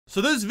So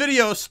this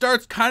video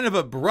starts kind of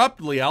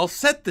abruptly. I'll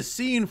set the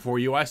scene for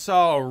you. I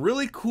saw a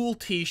really cool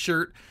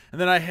t-shirt, and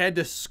then I had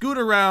to scoot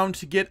around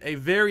to get a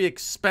very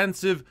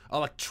expensive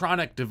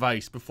electronic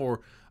device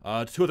before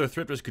two other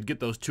thrifters could get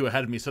those two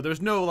ahead of me. So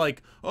there's no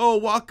like, oh,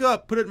 walk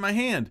up, put it in my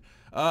hand.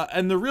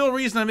 And the real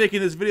reason I'm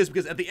making this video is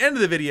because at the end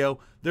of the video,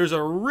 there's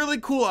a really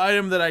cool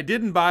item that I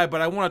didn't buy,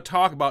 but I want to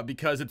talk about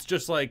because it's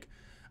just like,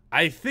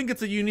 I think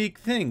it's a unique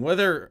thing.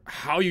 Whether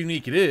how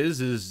unique it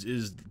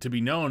is to be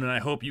known, and I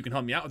hope you can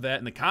help me out with that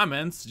in the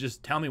comments.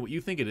 Just tell me what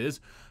you think it is.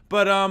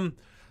 But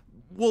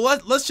well,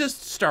 let's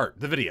just start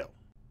the video.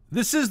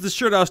 This is the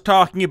shirt I was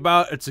talking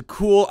about. It's a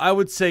cool, I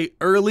would say,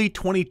 early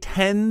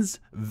 2010s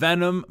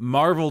Venom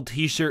Marvel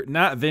t-shirt,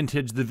 not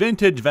vintage. The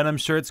vintage Venom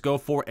shirts go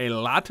for a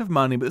lot of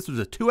money, but this was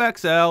a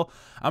 2XL.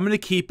 I'm going to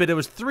keep it. It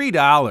was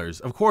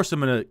 $3. Of course, I'm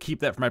going to keep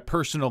that for my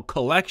personal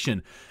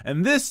collection.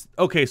 And this,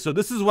 okay, so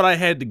this is what I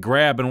had to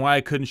grab and why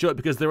I couldn't show it,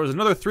 because there was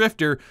another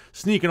thrifter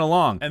sneaking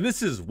along. And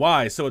this is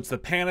why. So it's the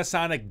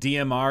Panasonic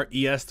DMR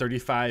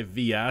ES35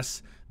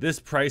 VS. This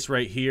price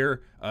right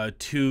here,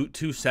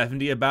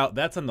 $270 about,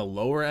 that's on the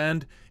lower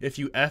end. If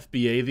you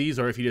FBA these,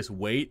 or if you just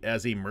wait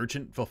as a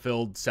merchant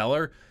fulfilled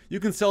seller,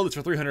 you can sell this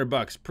for 300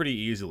 bucks pretty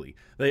easily.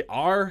 They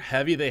are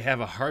heavy, they have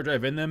a hard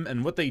drive in them,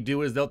 and what they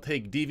do is they'll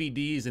take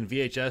DVDs and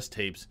VHS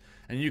tapes,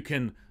 and you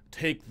can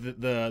take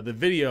the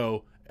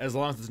video, as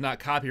long as it's not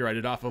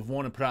copyrighted, off of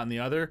one and put it on the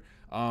other.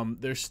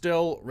 They're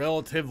still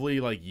relatively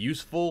like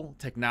useful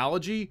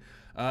technology.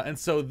 And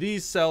so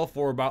these sell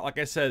for about, like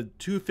I said,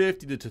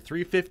 $250 to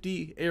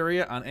 $350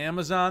 area on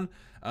Amazon,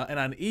 and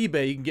on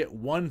eBay you can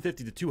get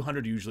 $150 to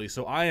 $200 usually.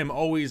 So I am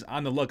always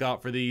on the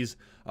lookout for these.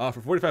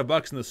 For 45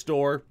 bucks in the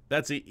store,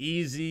 that's an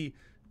easy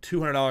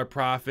 $200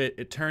 profit.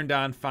 It turned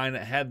on fine.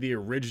 It had the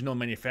original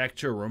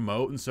manufacturer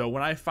remote, and so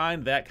when I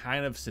find that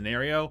kind of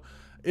scenario,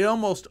 it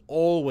almost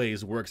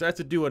always works. I have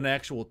to do an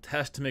actual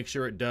test to make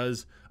sure it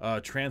does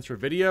transfer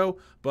video,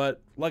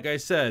 but like I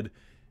said,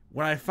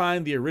 when I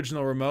find the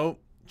original remote,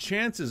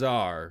 chances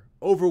are,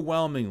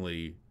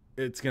 overwhelmingly,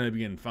 it's going to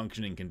be in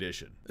functioning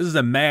condition. This is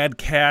a Mad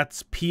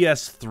Catz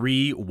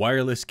PS3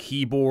 wireless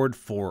keyboard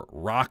for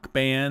Rock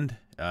Band.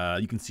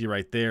 You can see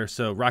right there.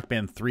 So Rock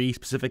Band 3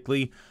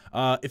 specifically.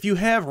 If you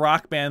have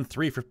Rock Band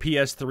 3 for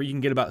PS3, you can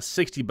get about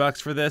 60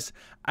 bucks for this.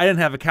 I didn't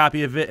have a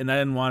copy of it, and I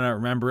didn't want to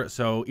remember it,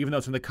 so even though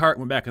it's in the cart, it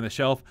went back on the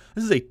shelf.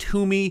 This is a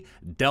Toomey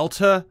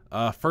Delta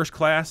first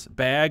class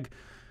bag.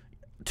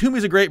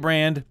 Toomey's a great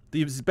brand.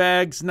 These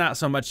bags, not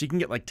so much. You can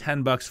get like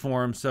 10 bucks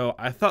for them, so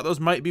I thought those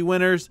might be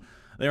winners.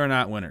 They were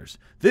not winners.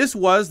 This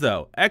was,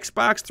 though,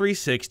 Xbox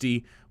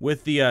 360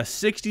 with the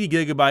 60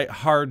 gigabyte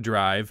hard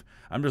drive.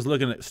 I'm just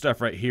looking at stuff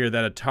right here,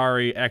 that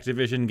Atari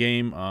Activision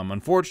game.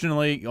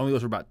 Unfortunately, it only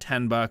goes for about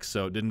 10 bucks,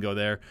 so it didn't go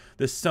there.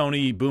 This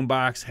Sony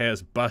boombox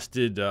has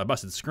busted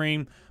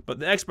screen, but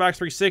the Xbox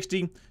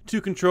 360,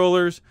 2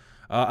 controllers.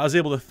 I was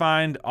able to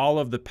find all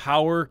of the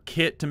power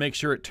kit to make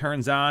sure it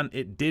turns on.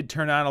 It did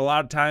turn on. A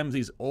lot of times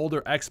these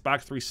older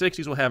Xbox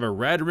 360s will have a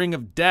red ring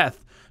of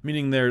death,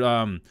 meaning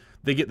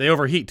they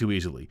overheat too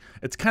easily.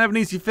 It's kind of an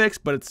easy fix,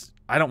 but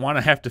I don't want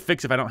to have to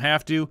fix if I don't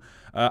have to.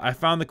 I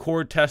found the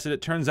cord, tested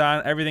it, turns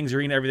on, everything's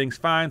green, everything's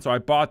fine, so I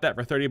bought that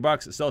for 30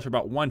 bucks. It sells for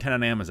about $110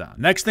 on Amazon.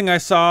 Next thing I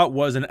saw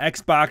was an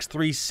Xbox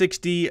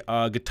 360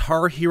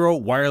 Guitar Hero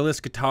wireless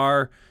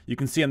guitar. You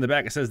can see on the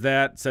back it says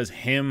that. It says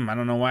him. I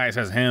don't know why it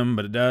says him,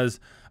 but it does.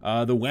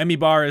 The whammy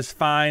bar is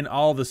fine.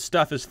 All the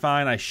stuff is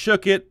fine. I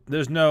shook it.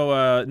 There's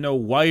no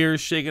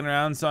wires shaking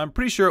around, so I'm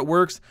pretty sure it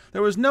works.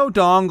 There was no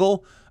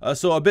dongle,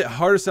 so a bit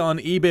hard to sell on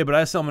eBay, but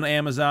I sell them on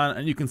Amazon,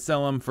 and you can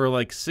sell them for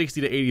like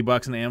 60 to 80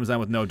 bucks on Amazon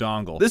with no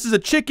dongle. This is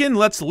a chicken.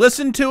 Let's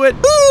listen to it.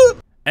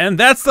 And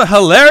that's the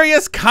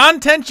hilarious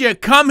content you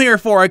come here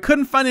for. I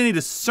couldn't find any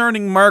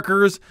discerning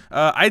markers.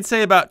 I'd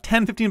say about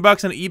 10, 15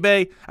 bucks on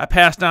eBay. I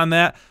passed on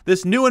that.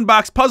 This new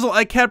in-box puzzle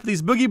I kept.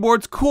 These boogie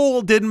boards,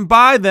 cool, didn't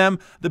buy them.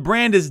 The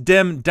brand is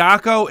Dem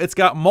Daco. It's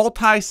got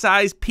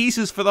multi-size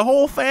pieces for the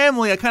whole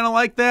family. I kind of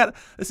like that.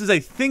 This is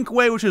a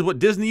Thinkway, which is what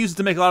Disney uses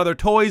to make a lot of their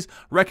toys.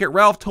 Wreck-It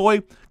Ralph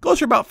toy. Goes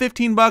for about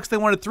 15 bucks. They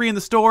wanted 3 in the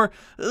store.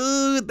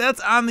 That's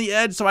on the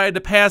edge, so I had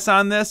to pass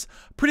on this.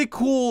 Pretty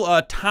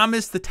cool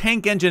Thomas the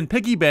Tank Engine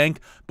piggy bank,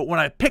 but when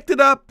I picked it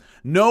up,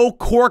 no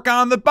cork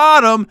on the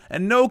bottom,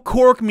 and no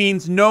cork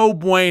means no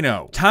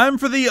bueno. Time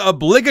for the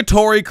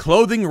obligatory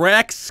clothing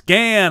rack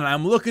scan.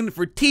 I'm looking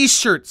for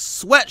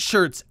t-shirts,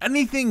 sweatshirts,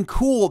 anything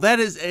cool. That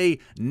is a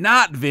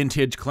not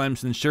vintage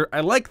Clemson shirt.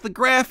 I like the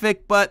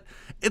graphic, but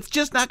it's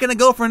just not going to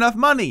go for enough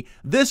money.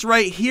 This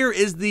right here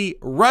is the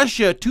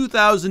Russia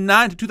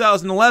 2009 to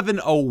 2011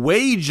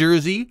 away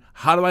jersey.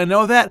 How do I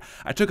know that?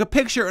 I took a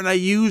picture and I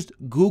used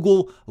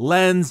Google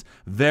Lens.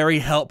 Very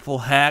helpful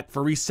hack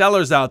for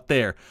resellers out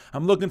there.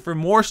 I'm looking for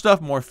more stuff,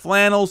 more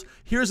flannels.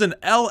 Here's an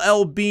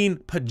LL Bean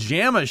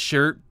pajama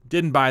shirt.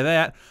 didn't buy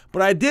that.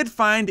 But I did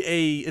find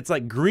it's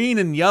like green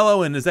and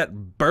yellow, and is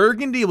that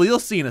burgundy? Well, you'll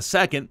see in a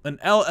second. An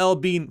LL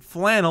Bean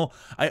flannel.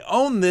 I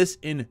own this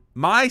in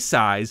my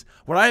size.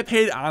 What I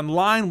paid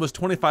online was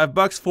 25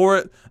 bucks for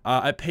it.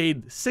 I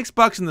paid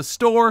 $6 in the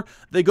store.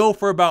 They go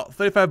for about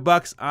 35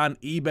 bucks on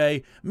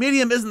eBay.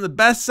 Medium isn't the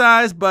best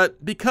size,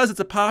 but because it's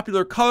a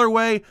popular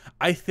colorway,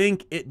 I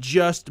think it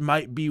just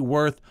might be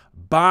worth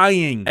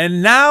buying.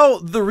 And now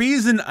the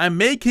reason I'm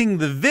making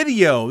the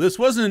video, this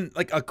wasn't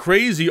like a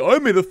crazy, I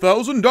made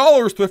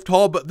 $1,000 thrift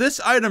haul, but this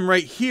item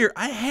right here,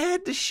 I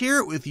had to share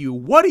it with you.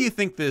 What do you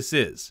think this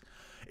is?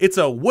 It's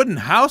a wooden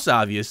house,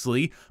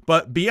 obviously,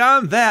 but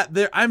beyond that,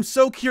 I'm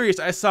so curious.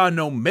 I saw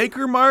no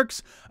maker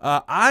marks.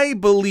 I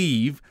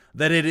believe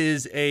that it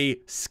is a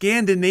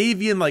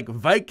Scandinavian, like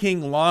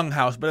Viking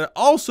longhouse, but it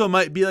also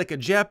might be like a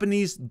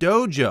Japanese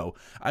dojo.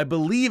 I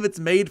believe it's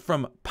made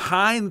from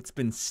pine that's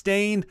been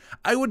stained.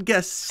 I would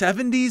guess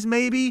 70s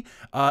maybe.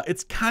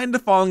 It's kind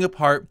of falling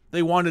apart.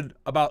 They wanted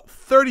about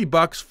 30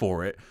 bucks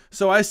for it.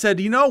 So I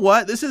said, you know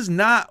what? This is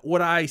not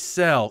what I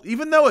sell.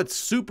 Even though it's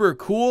super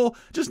cool,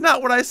 just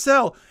not what I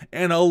sell.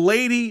 And a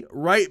lady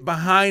right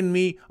behind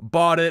me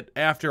bought it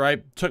after I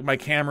took my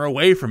camera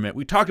away from it.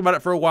 We talked about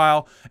it for a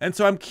while, and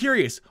so I'm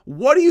curious,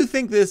 what do you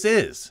think this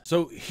is?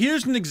 So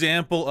here's an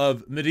example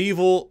of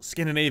medieval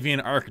Scandinavian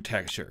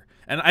architecture.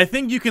 And I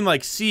think you can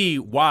like see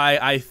why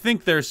I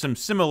think there's some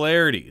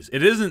similarities.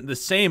 It isn't the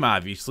same,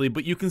 obviously,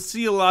 but you can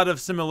see a lot of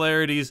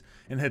similarities,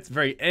 and it's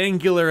very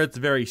angular, it's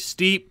very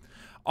steep.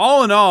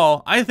 All in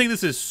all, I think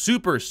this is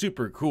super,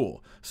 super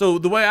cool. So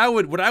the way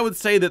what I would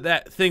say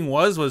that thing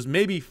was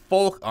maybe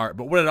folk art,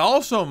 but what it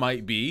also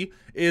might be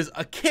is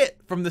a kit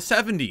from the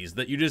 70s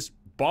that you just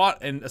bought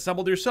and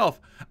assembled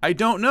yourself. I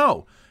don't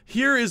know.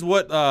 Here is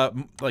what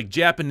like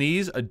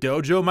Japanese, a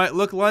dojo might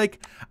look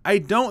like. I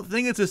don't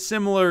think it's as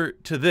similar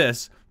to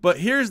this, but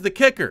here's the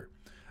kicker.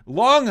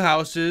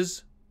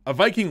 Longhouses, a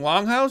Viking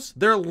longhouse,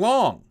 they're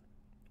long.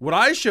 What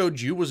I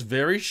showed you was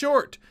very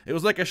short. It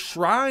was like a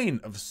shrine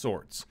of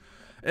sorts.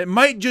 It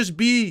might just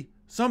be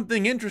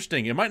something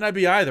interesting. It might not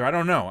be either. I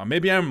don't know.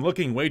 Maybe I'm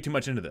looking way too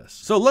much into this.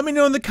 So let me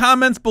know in the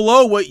comments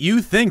below what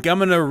you think. I'm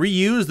going to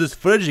reuse this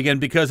footage again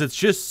because it's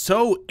just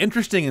so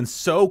interesting and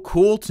so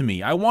cool to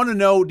me. I want to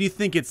know, do you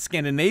think it's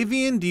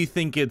Scandinavian? Do you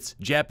think it's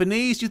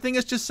Japanese? Do you think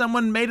it's just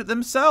someone made it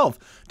themselves?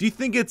 Do you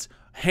think it's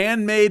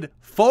handmade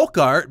folk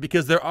art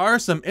because there are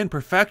some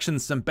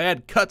imperfections, some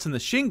bad cuts in the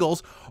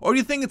shingles? Or do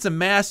you think it's a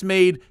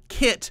mass-made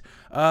kit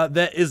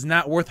that is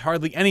not worth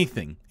hardly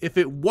anything? If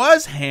it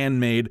was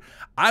handmade,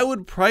 I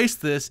would price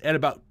this at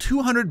about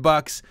 200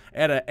 bucks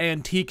at an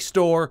antique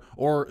store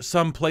or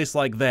some place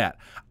like that.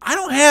 I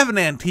don't have an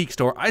antique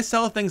store. I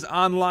sell things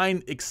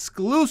online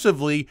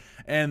exclusively,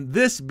 and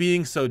this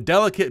being so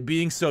delicate,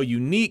 being so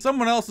unique,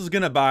 someone else is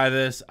gonna buy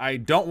this. I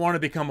don't want to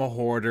become a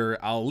hoarder.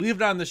 I'll leave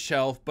it on the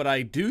shelf, but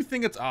I do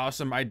think it's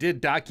awesome. I did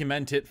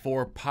document it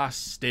for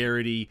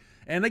posterity.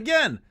 And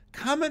again,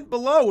 comment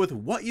below with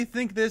what you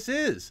think this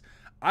is.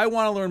 I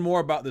want to learn more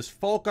about this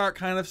folk art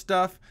kind of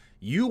stuff.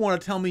 You want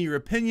to tell me your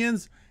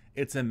opinions.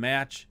 It's a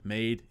match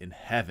made in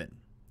heaven.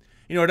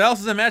 You know what else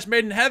is a match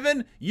made in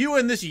heaven? You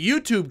and this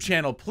YouTube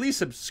channel. Please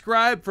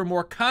subscribe for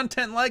more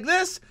content like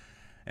this,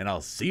 and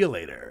I'll see you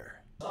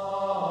later.